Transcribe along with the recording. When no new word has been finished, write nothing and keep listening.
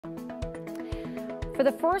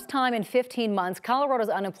For the first time in 15 months, Colorado's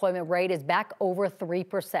unemployment rate is back over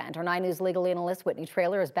 3%. Our 9 News legal analyst Whitney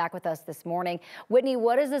Traylor is back with us this morning. Whitney,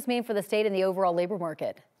 what does this mean for the state and the overall labor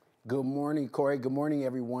market? Good morning, Corey. Good morning,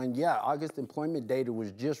 everyone. Yeah, August employment data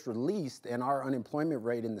was just released, and our unemployment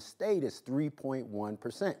rate in the state is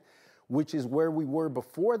 3.1%, which is where we were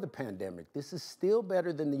before the pandemic. This is still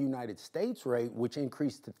better than the United States rate, which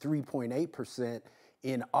increased to 3.8%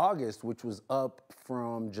 in August, which was up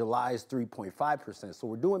from July's 3.5%. So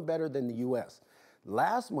we're doing better than the U.S.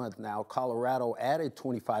 Last month now, Colorado added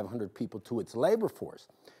 2,500 people to its labor force.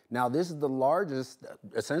 Now, this is the largest,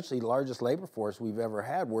 essentially largest labor force we've ever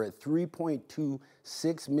had. We're at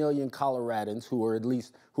 3.26 million Coloradans who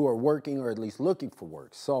are working or at least looking for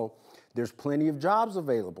work. So there's plenty of jobs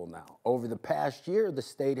available now. Over the past year, the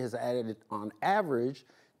state has added, on average,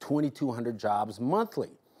 2,200 jobs monthly.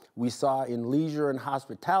 We saw in leisure and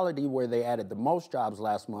hospitality where they added the most jobs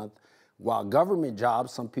last month, while government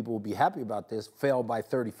jobs, some people will be happy about this, fell by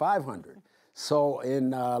 3,500. So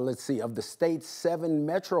in, let's see, of the state's 7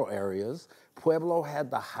 metro areas, Pueblo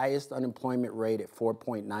had the highest unemployment rate at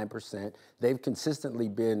 4.9%. They've consistently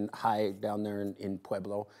been high down there in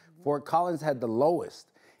Pueblo. Fort Collins had the lowest.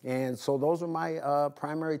 And so those are my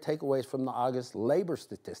primary takeaways from the August labor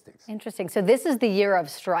statistics. Interesting. So this is the year of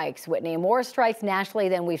strikes, Whitney. More strikes nationally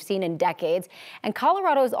than we've seen in decades. And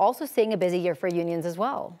Colorado is also seeing a busy year for unions as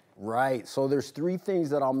well. Right. So there's 3 things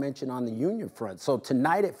that I'll mention on the union front. So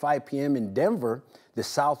tonight at 5 p.m. in Denver, the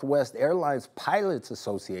Southwest Airlines Pilots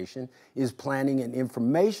Association is planning an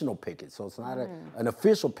informational picket. So it's not an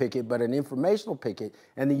official picket, but an informational picket.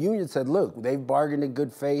 And the union said, look, they've bargained in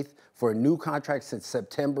good faith for a new contract since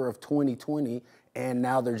September of 2020, and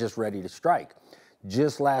now they're just ready to strike.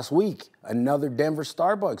 Just last week, another Denver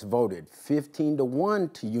Starbucks voted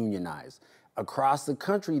 15-1 to unionize. Across the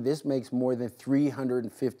country, this makes more than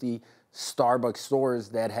 350 Starbucks stores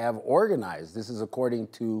that have organized. This is according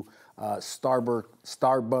to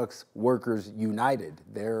Starbucks Workers United,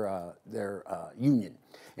 their union.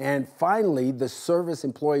 And finally, the Service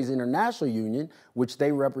Employees International Union, which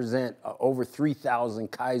they represent over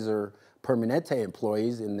 3,000 Kaiser Permanente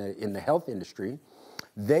employees in the health industry,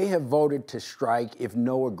 they have voted to strike if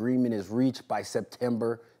no agreement is reached by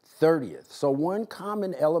September 30th. So one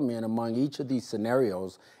common element among each of these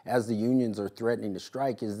scenarios as the unions are threatening to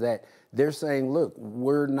strike is that they're saying, look,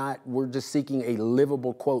 we're just seeking a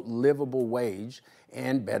livable, quote, livable wage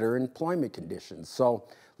and better employment conditions. So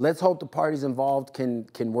let's hope the parties involved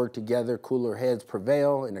can work together, cooler heads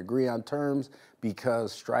prevail and agree on terms,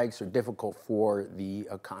 because strikes are difficult for the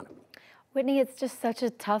economy. Whitney, it's just such a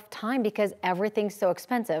tough time because everything's so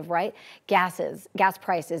expensive, right? Gas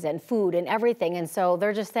prices and food and everything. And so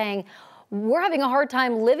they're just saying, we're having a hard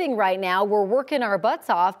time living right now. We're working our butts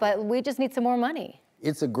off, but we just need some more money.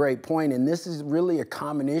 It's a great point, and this is really a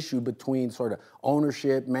common issue between sort of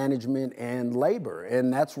ownership, management, and labor.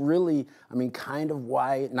 And that's really, I mean,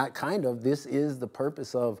 this is the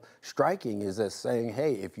purpose of striking, is that saying,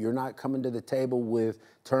 hey, if you're not coming to the table with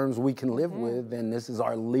terms we can live with, then this is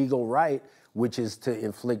our legal right, which is to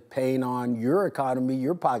inflict pain on your economy,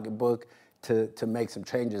 your pocketbook, to make some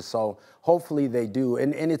changes. So hopefully they do.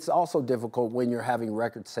 And it's also difficult when you're having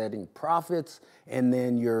record-setting profits and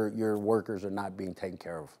then your workers are not being taken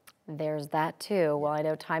care of. There's that too. Well, I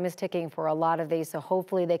know time is ticking for a lot of these, so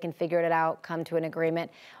hopefully they can figure it out, come to an agreement.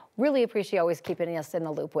 Really appreciate always keeping us in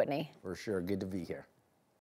the loop, Whitney. For sure. Good to be here.